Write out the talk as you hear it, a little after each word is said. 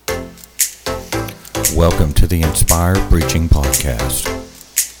Welcome to the Inspire Preaching Podcast.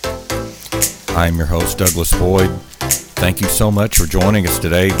 I'm your host, Douglas Boyd. Thank you so much for joining us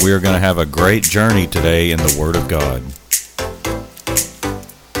today. We are going to have a great journey today in the Word of God.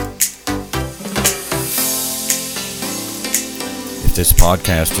 If this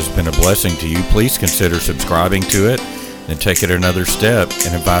podcast has been a blessing to you, please consider subscribing to it and take it another step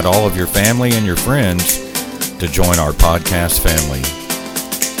and invite all of your family and your friends to join our podcast family.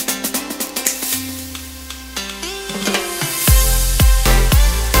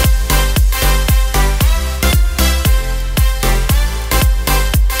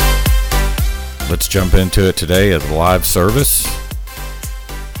 Let's jump into it today at the live service.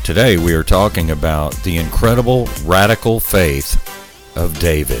 Today we are talking about the incredible radical faith of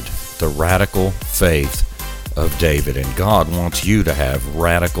David. The radical faith of David. And God wants you to have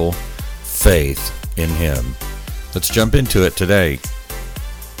radical faith in Him. Let's jump into it today.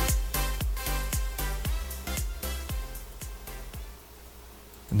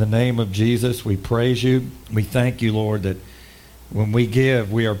 In the name of Jesus, we praise you. We thank you, Lord, that when we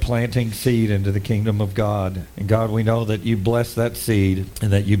give, we are planting seed into the kingdom of God. And God, we know that you bless that seed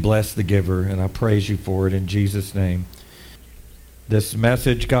and that you bless the giver. And I praise you for it in Jesus' name. This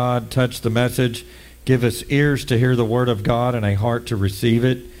message, God, touch the message. Give us ears to hear the word of God and a heart to receive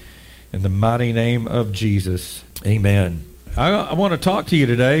it. In the mighty name of Jesus, amen. I want to talk to you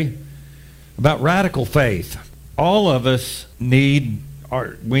today about radical faith. All of us need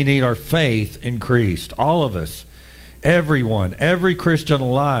our faith increased. All of us. Everyone, every Christian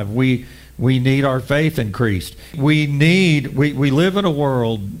alive, we need our faith increased. We live in a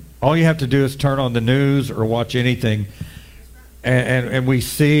world, all you have to do is turn on the news or watch anything, and we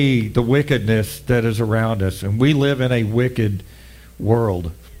see the wickedness that is around us. And we live in a wicked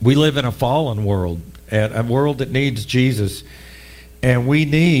world. We live in a fallen world, and a world that needs Jesus. And we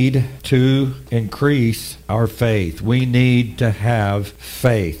need to increase our faith. We need to have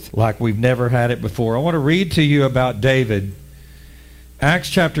faith like we've never had it before. I want to read to you about David. Acts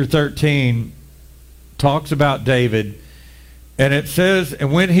chapter 13 talks about David. And it says,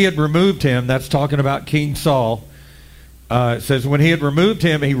 and when he had removed him, that's talking about King Saul. It says, when he had removed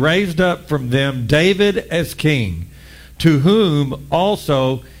him, he raised up from them David as king, to whom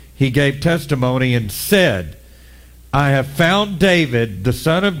also he gave testimony and said, I have found David, the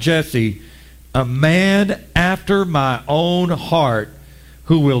son of Jesse, a man after my own heart,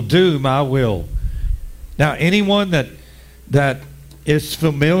 who will do my will. Now, anyone that is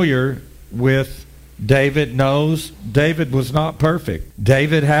familiar with David knows David was not perfect.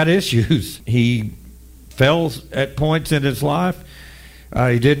 David had issues. He fell at points in his life.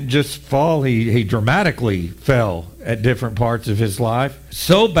 He didn't just fall, he dramatically fell at different parts of his life.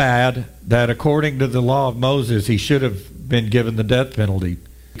 So bad that according to the law of Moses, he should have been given the death penalty,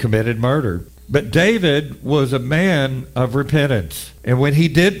 committed murder. But David was a man of repentance. And when he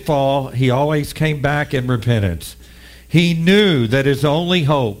did fall, he always came back in repentance. He knew that his only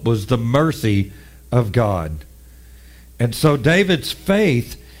hope was the mercy of God. And so David's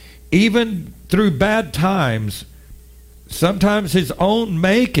faith, even through bad times, sometimes his own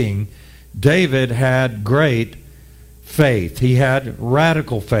making, David had great faith. He had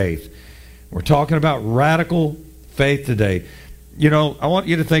radical faith. We're talking about radical faith today. You know, I want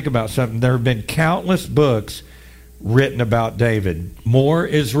you to think about something. There have been countless books written about David. More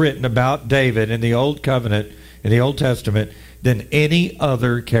is written about David in the Old Covenant, in the Old Testament, than any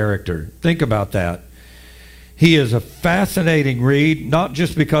other character. Think about that. He is a fascinating read, not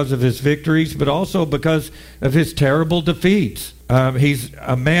just because of his victories, but also because of his terrible defeats. He's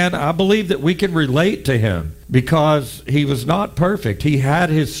a man, I believe that we can relate to him because he was not perfect. He had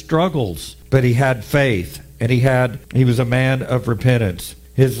his struggles, but he had faith, and he was a man of repentance.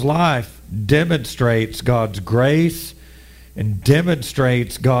 His life demonstrates God's grace and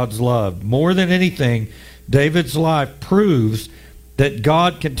demonstrates God's love. More than anything, David's life proves that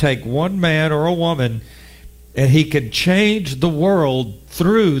God can take one man or a woman and he can change the world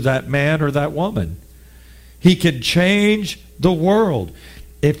through that man or that woman. He can change the world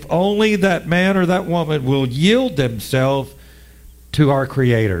if only that man or that woman will yield themselves to our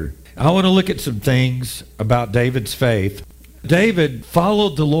Creator. I want to look at some things about David's faith. David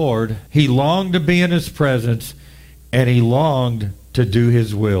followed the Lord. He longed to be in His presence, and he longed to do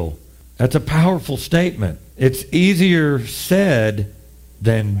His will. That's a powerful statement. It's easier said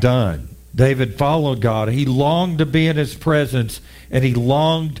than done. David followed God. He longed to be in His presence, and he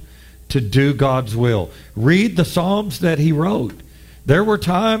longed to do God's will. Read the Psalms that he wrote. There were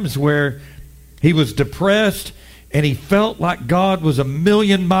times where he was depressed and he felt like God was a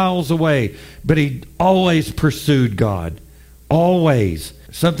million miles away, but he always pursued God. Always.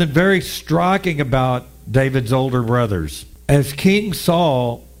 Something very striking about David's older brothers. As King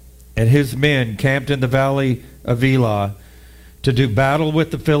Saul and his men camped in the valley of Elah to do battle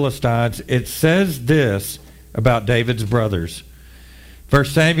with the Philistines, it says this about David's brothers. 1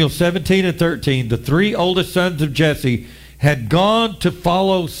 Samuel 17 and 13, the three oldest sons of Jesse had gone to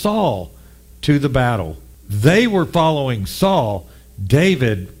follow Saul to the battle. They were following Saul.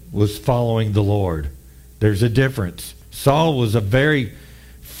 David was following the Lord. There's a difference. Saul was a very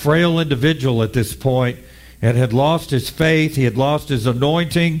frail individual at this point and had lost his faith. He had lost his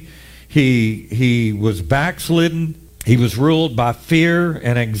anointing. He was backslidden. He was ruled by fear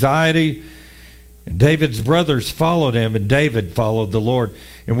and anxiety. And David's brothers followed him, and David followed the Lord.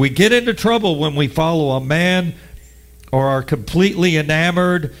 And we get into trouble when we follow a man or are completely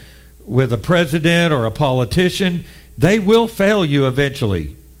enamored with a president or a politician. They will fail you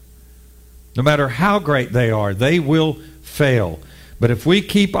eventually. No matter how great they are, they will fail. But if we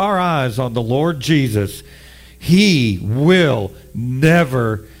keep our eyes on the Lord Jesus, He will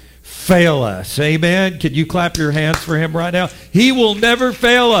never fail us. Amen? Can you clap your hands for Him right now? He will never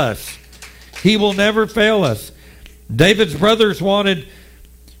fail us. He will never fail us. David's brothers wanted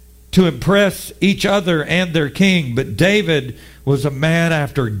to impress each other and their king, but David was a man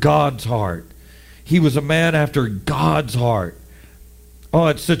after God's heart. He was a man after God's heart. Oh,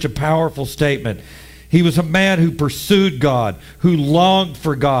 it's such a powerful statement. He was a man who pursued God, who longed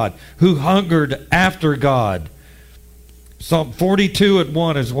for God, who hungered after God. Psalm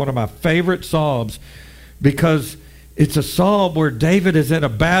 42:1 is one of my favorite psalms because it's a psalm where David is in a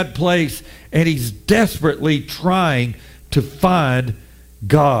bad place and he's desperately trying to find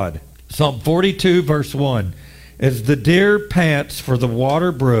God. Psalm 42 verse 1. As the deer pants for the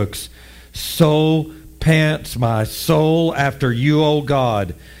water brooks, so pants my soul after you, O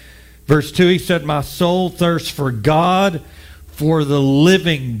God. Verse 2, he said, my soul thirsts for God, for the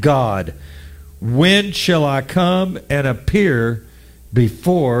living God. When shall I come and appear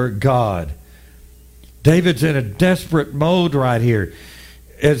before God? David's in a desperate mode right here.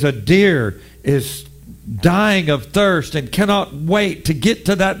 As a deer is dying of thirst and cannot wait to get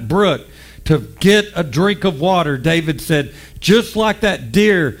to that brook to get a drink of water, David said, just like that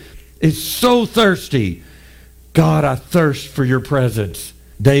deer is so thirsty, God, I thirst for your presence.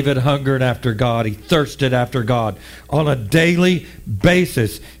 David hungered after God. He thirsted after God. On a daily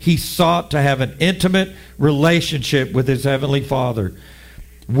basis, he sought to have an intimate relationship with his Heavenly Father.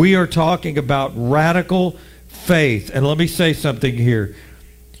 We are talking about radical faith. And let me say something here.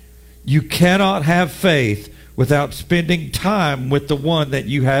 You cannot have faith without spending time with the one that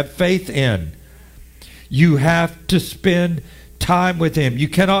you have faith in. You have to spend time with Him. You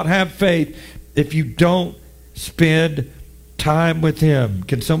cannot have faith if you don't spend time with Him.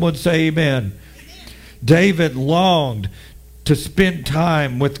 Can someone say amen? David longed to spend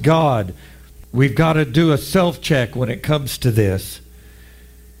time with God. We've got to do a self-check when it comes to this.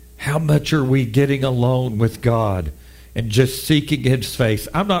 How much are we getting alone with God and just seeking His face?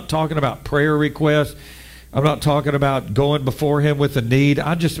 I'm not talking about prayer requests. I'm not talking about going before Him with a need.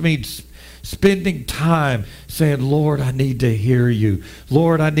 I just mean spending time saying, Lord, I need to hear you.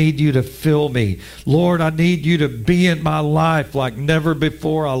 Lord, I need you to fill me. Lord, I need you to be in my life like never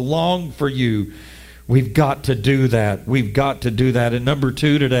before. I long for you. We've got to do that. We've got to do that. And number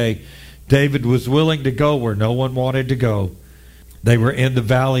 2 today, David was willing to go where no one wanted to go. They were in the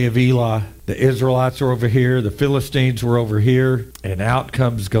valley of Elah. The Israelites were over here. The Philistines were over here. And out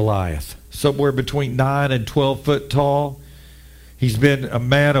comes Goliath. Somewhere between 9 and 12 foot tall. He's been a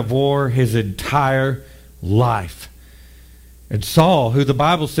man of war his entire life. And Saul, who the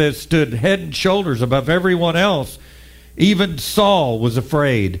Bible says stood head and shoulders above everyone else, even Saul was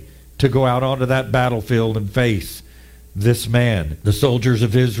afraid to go out onto that battlefield and face this man. The soldiers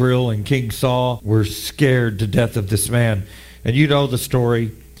of Israel and King Saul were scared to death of this man. And you know the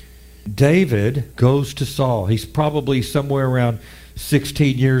story. David goes to Saul. He's probably somewhere around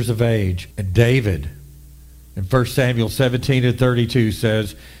 16 years of age. And David, in 1 Samuel 17 and 32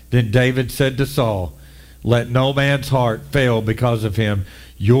 says, then David said to Saul, let no man's heart fail because of him.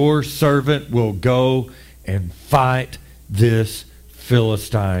 Your servant will go and fight this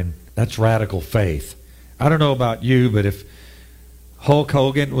Philistine. That's radical faith. I don't know about you, but if Hulk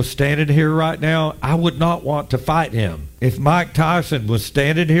Hogan was standing here right now, I would not want to fight him. If Mike Tyson was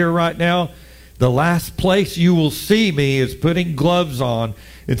standing here right now, the last place you will see me is putting gloves on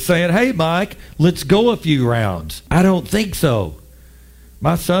and saying, hey, Mike, let's go a few rounds. I don't think so.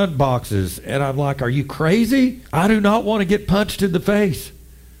 My son boxes, and I'm like, are you crazy? I do not want to get punched in the face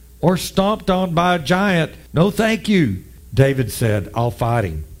or stomped on by a giant. No, thank you. David said, I'll fight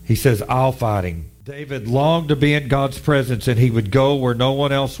him. He says, I'll fight him. David longed to be in God's presence, and he would go where no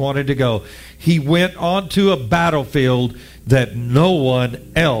one else wanted to go. He went onto a battlefield that no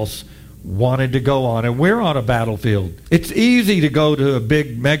one else wanted to go on. And we're on a battlefield. It's easy to go to a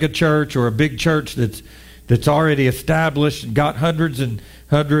big mega church or a big church that's already established and got hundreds and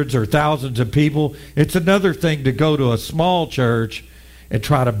hundreds or thousands of people. It's another thing to go to a small church and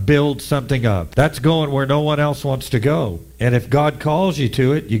try to build something up. That's going where no one else wants to go. And if God calls you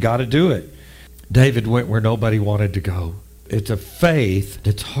to it, you got to do it. David went where nobody wanted to go. It's a faith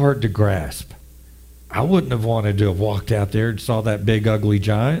that's hard to grasp. I wouldn't have wanted to have walked out there and saw that big ugly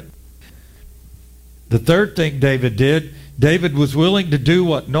giant. The third thing David did, David was willing to do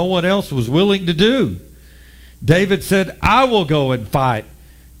what no one else was willing to do. David said, I will go and fight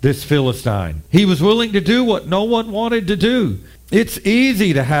this Philistine. He was willing to do what no one wanted to do. It's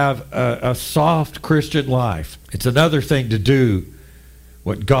easy to have a soft Christian life. It's another thing to do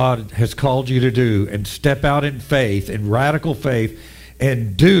what God has called you to do and step out in faith, in radical faith,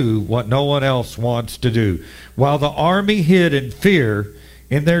 and do what no one else wants to do. While the army hid in fear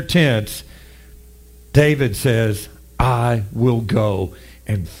in their tents, David says, I will go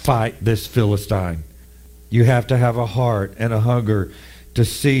and fight this Philistine. You have to have a heart and a hunger to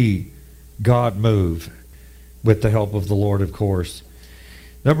see God move with the help of the Lord, of course.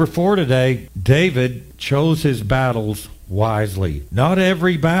 Number 4 today, David chose his battles wisely. Not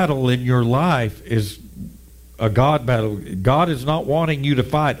every battle in your life is a God battle. God is not wanting you to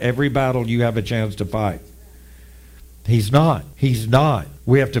fight every battle you have a chance to fight. He's not. He's not.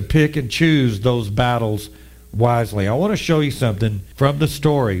 We have to pick and choose those battles wisely. I want to show you something from the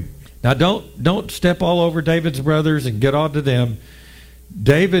story. Now, don't step all over David's brothers and get on to them.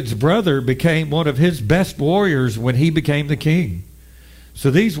 David's brother became one of his best warriors when he became the king.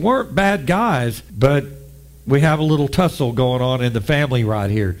 So these weren't bad guys, but we have a little tussle going on in the family right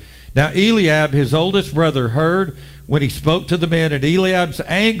here. Now, Eliab, his oldest brother, heard when he spoke to the men, and Eliab's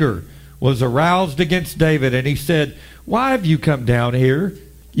anger was aroused against David, and he said, why have you come down here?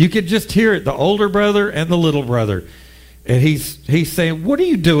 You can just hear it, the older brother and the little brother. And he's saying, what are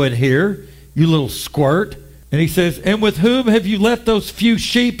you doing here, you little squirt? And he says, and with whom have you left those few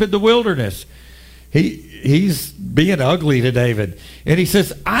sheep in the wilderness? He's being ugly to David. And he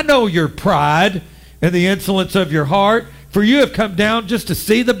says, I know your pride and the insolence of your heart, for you have come down just to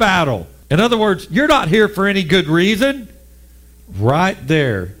see the battle. In other words, you're not here for any good reason. Right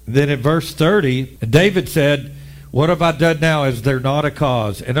there. Then in verse 30, David said, what have I done now? Is there not a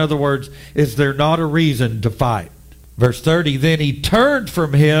cause? In other words, is there not a reason to fight? Verse 30, then he turned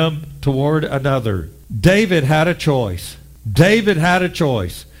from him toward another. David had a choice. David had a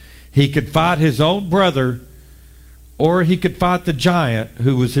choice. He could fight his own brother, or he could fight the giant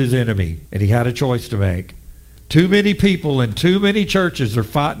who was his enemy. And he had a choice to make. Too many people in too many churches are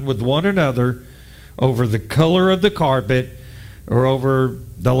fighting with one another over the color of the carpet, or over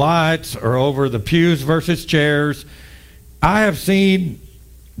the lights, or over the pews versus chairs. I have seen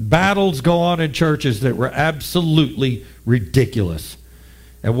battles go on in churches that were absolutely ridiculous.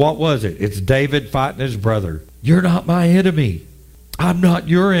 And what was it? It's David fighting his brother. You're not my enemy. I'm not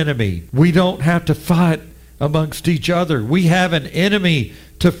your enemy. We don't have to fight amongst each other. We have an enemy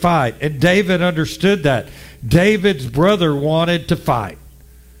to fight. And David understood that. David's brother wanted to fight.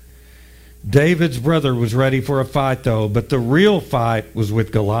 David's brother was ready for a fight, though, but the real fight was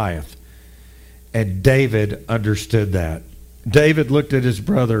with Goliath. And David understood that. David looked at his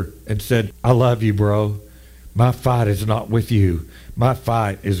brother and said, I love you, bro. My fight is not with you. My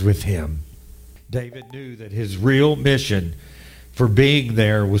fight is with him. David knew that his real mission for being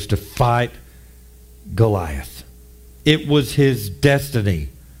there was to fight Goliath. It was his destiny.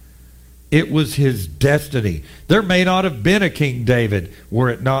 It was his destiny. There may not have been a King David were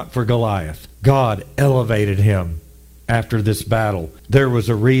it not for Goliath. God elevated him after this battle. There was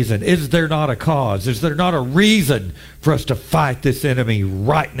a reason. Is there not a cause? Is there not a reason for us to fight this enemy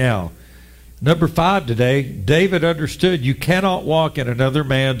right now? Number 5 today, David understood you cannot walk in another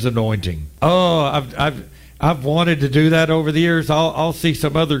man's anointing. Oh, I've wanted to do that over the years. I'll see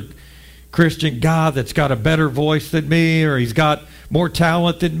some other Christian guy that's got a better voice than me, or he's got more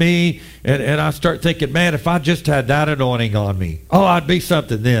talent than me, and I start thinking, man, if I just had that anointing on me, oh, I'd be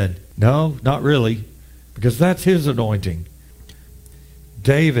something then. No, not really, because that's his anointing.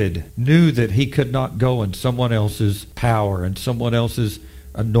 David knew that he could not go in someone else's power and someone else's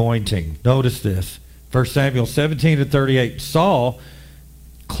anointing. Notice this. 1 Samuel 17:38. Saul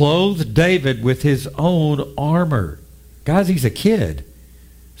clothed David with his own armor. Guys, he's a kid.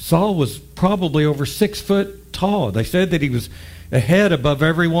 Saul was probably over 6 foot tall. They said that he was a head above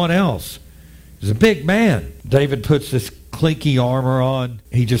everyone else. He was a big man. David puts this clinky armor on,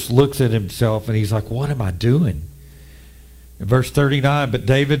 he just looks at himself and he's like, what am I doing? In verse 39, but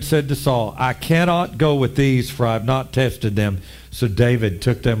David said to Saul, I cannot go with these, for I have not tested them. So David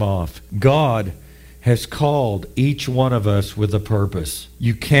took them off. God has called each one of us with a purpose.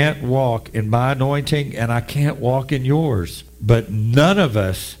 You can't walk in my anointing, and I can't walk in yours. But none of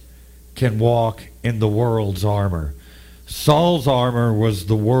us can walk in the world's armor. Saul's armor was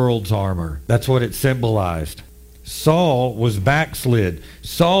the world's armor. That's what it symbolized. Saul was backslid.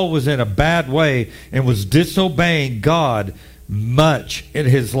 Saul was in a bad way and was disobeying God much in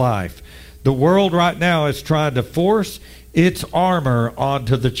his life. The world right now is trying to force its armor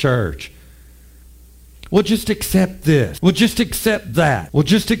onto the church. We'll just accept this. We'll just accept that. We'll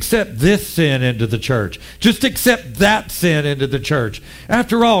just accept this sin into the church. Just accept that sin into the church.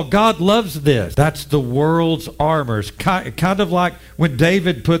 After all, God loves this. That's the world's armors. Kind of like when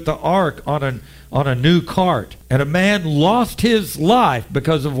David put the ark on a new cart. And a man lost his life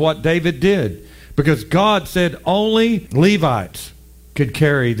because of what David did. Because God said only Levites could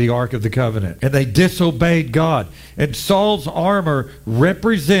carry the Ark of the Covenant. And they disobeyed God. And Saul's armor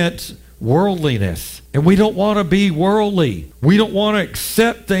represents worldliness. And we don't want to be worldly. We don't want to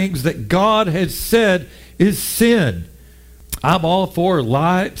accept things that God has said is sin. I'm all for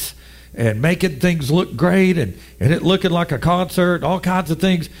lights and making things look great and it looking like a concert, all kinds of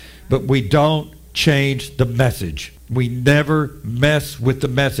things. But we don't change the message. We never mess with the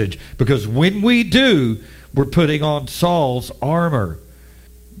message, because when we do, we're putting on Saul's armor.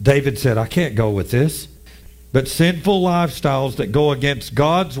 David said, I can't go with this. But sinful lifestyles that go against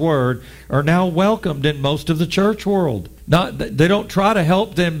God's word are now welcomed in most of the church world. They don't try to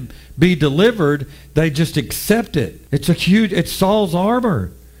help them be delivered. They just accept it. It's Saul's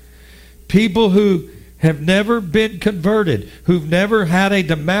armor. People who have never been converted, who've never had a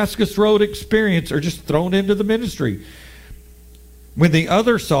Damascus Road experience, are just thrown into the ministry. When the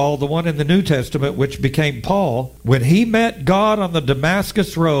other Saul, the one in the New Testament, which became Paul, when he met God on the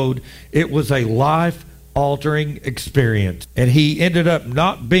Damascus Road, it was a life-altering experience. And he ended up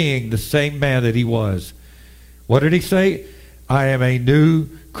not being the same man that he was. What did he say? I am a new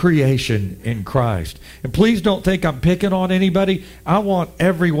creation in Christ. And please don't think I'm picking on anybody. I want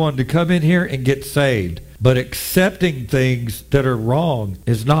everyone to come in here and get saved. But accepting things that are wrong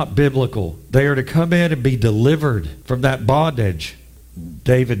is not biblical. They are to come in and be delivered from that bondage.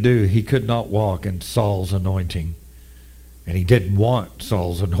 David knew he could not walk in Saul's anointing. And he didn't want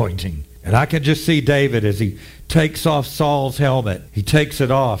Saul's anointing. And I can just see David as he takes off Saul's helmet. He takes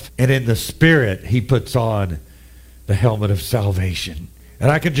it off. And in the spirit, he puts on the helmet of salvation. And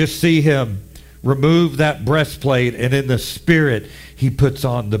I can just see him remove that breastplate, and in the spirit, he puts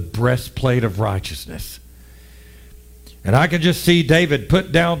on the breastplate of righteousness. And I can just see David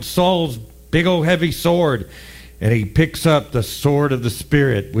put down Saul's big old heavy sword, and he picks up the sword of the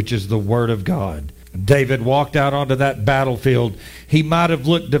Spirit, which is the Word of God. David walked out onto that battlefield. He might have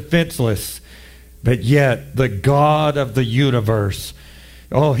looked defenseless, but yet the God of the universe,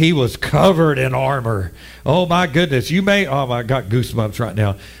 oh, he was covered in armor. Oh, my goodness. I got goosebumps right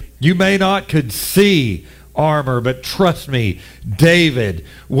now. You may not could see armor, but trust me, David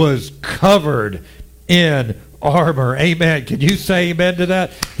was covered in armor. Amen. Can you say amen to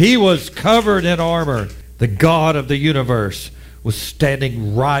that? He was covered in armor. The God of the universe was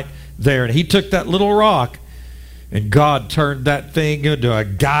standing right there. And he took that little rock, and God turned that thing into a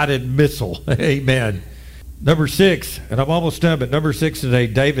guided missile. Amen. Number 6, and I'm almost done, but number 6 today,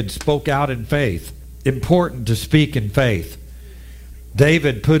 David spoke out in faith. Important to speak in faith.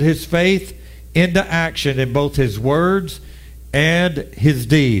 David put his faith into action in both his words and his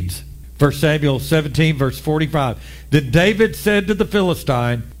deeds. 1 Samuel 17, verse 45. Then David said to the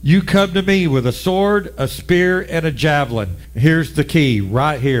Philistine, you come to me with a sword, a spear, and a javelin. Here's the key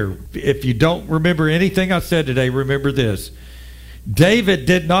right here. If you don't remember anything I said today, remember this. David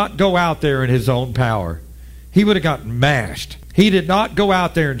did not go out there in his own power. He would have gotten mashed. He did not go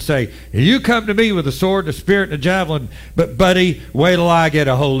out there and say, you come to me with a sword, a spear, and a javelin, but buddy, wait till I get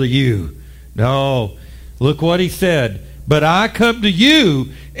a hold of you. No. Look what he said. But I come to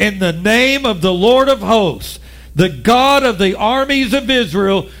you in the name of the Lord of hosts, the God of the armies of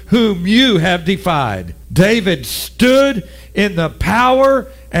Israel, whom you have defied. David stood in the power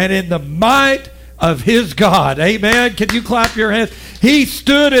and in the might of his God. Amen. Can you clap your hands? He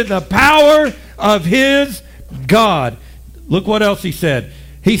stood in the power of his God. Look what else he said.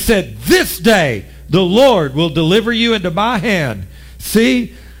 He said, this day the Lord will deliver you into my hand.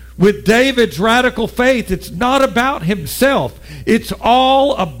 See, with David's radical faith, it's not about himself. It's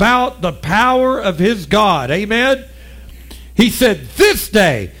all about the power of his God. Amen. He said, this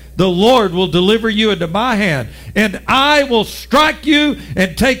day the Lord will deliver you into my hand, and I will strike you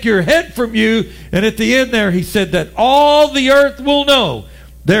and take your head from you. And at the end there, he said that all the earth will know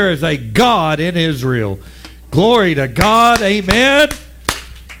there is a God in Israel. Glory to God. Amen.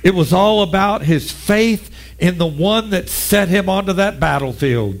 It was all about his faith in the one that set him onto that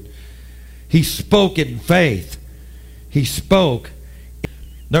battlefield. He spoke in faith. He spoke.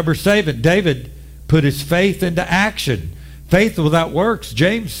 Number 7, David put his faith into action. Faith without works,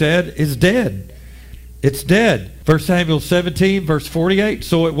 James said, is dead. It's dead. 1 Samuel 17, verse 48.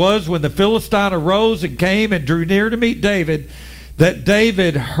 So it was when the Philistine arose and came and drew near to meet David, that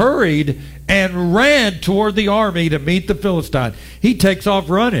David hurried and ran toward the army to meet the Philistine. He takes off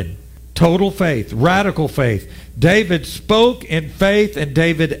running. Total faith, radical faith. David spoke in faith and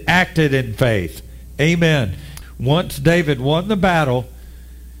David acted in faith. Amen. Once David won the battle,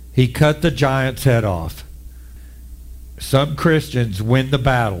 he cut the giant's head off. Some Christians win the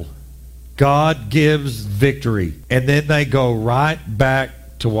battle. God gives victory, and then they go right back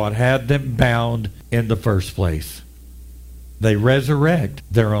to what had them bound in the first place. They resurrect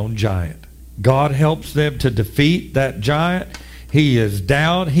their own giant. God helps them to defeat that giant. He is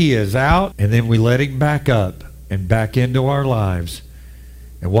down, he is out, and then we let him back up and back into our lives.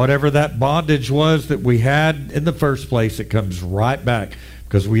 And whatever that bondage was that we had in the first place, it comes right back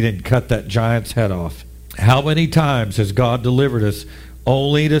because we didn't cut that giant's head off. How many times has God delivered us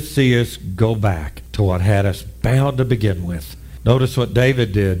only to see us go back to what had us bound to begin with? Notice what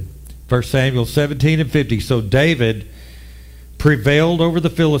David did. 1 Samuel 17 and 50. So David prevailed over the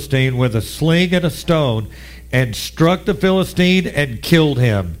Philistine with a sling and a stone, and struck the Philistine and killed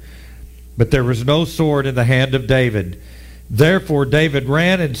him. But there was no sword in the hand of David. Therefore David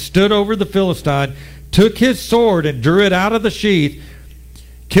ran and stood over the Philistine, took his sword and drew it out of the sheath,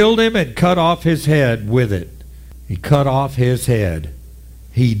 killed him and cut off his head with it. He cut off his head.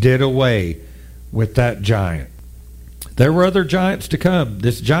 He did away with that giant. There were other giants to come.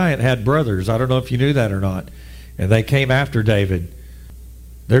 This giant had brothers. I don't know if you knew that or not. And they came after David.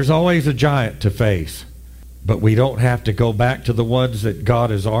 There's always a giant to face. But we don't have to go back to the ones that God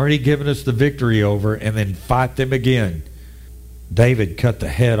has already given us the victory over and then fight them again. David cut the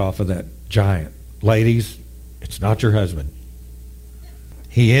head off of that giant. Ladies, it's not your husband.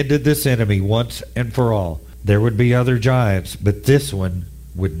 He ended this enemy once and for all. There would be other giants, but this one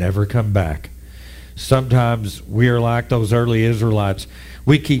would never come back. Sometimes we are like those early Israelites.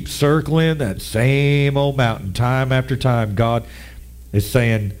 We keep circling that same old mountain time after time. God is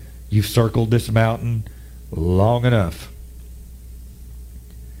saying, you've circled this mountain long enough.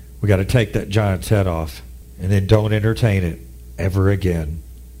 We got to take that giant's head off and then don't entertain it ever again.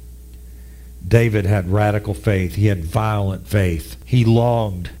 David had radical faith. He had violent faith. He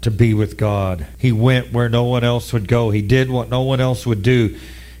longed to be with God. He went where no one else would go. He did what no one else would do.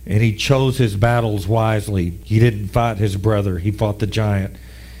 And he chose his battles wisely. He didn't fight his brother. He fought the giant.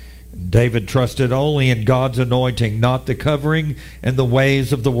 David trusted only in God's anointing, not the covering and the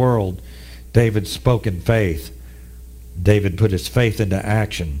ways of the world. David spoke in faith. David put his faith into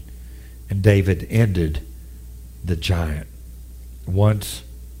action. And David ended the giant once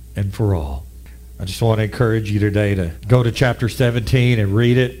and for all. I just want to encourage you today to go to chapter 17 and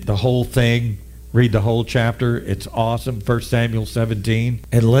read it, the whole thing. Read the whole chapter. It's awesome, 1 Samuel 17.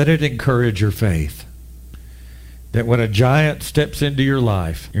 And let it encourage your faith. That when a giant steps into your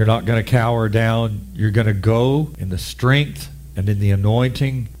life, you're not going to cower down. You're going to go in the strength and in the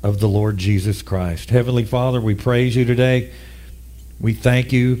anointing of the Lord Jesus Christ. Heavenly Father, we praise you today. We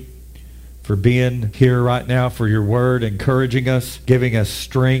thank you for being here right now, for your word, encouraging us, giving us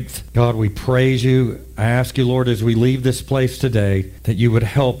strength. God, we praise you. I ask you, Lord, as we leave this place today, that you would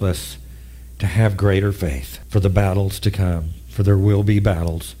help us to have greater faith for the battles to come, for there will be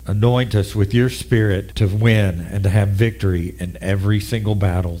battles. Anoint us with your Spirit to win and to have victory in every single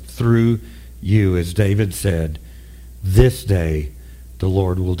battle through you, as David said, this day the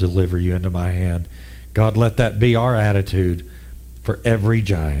Lord will deliver you into my hand. God, let that be our attitude for every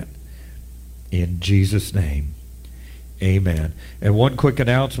giant. In Jesus' name, amen. And one quick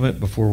announcement before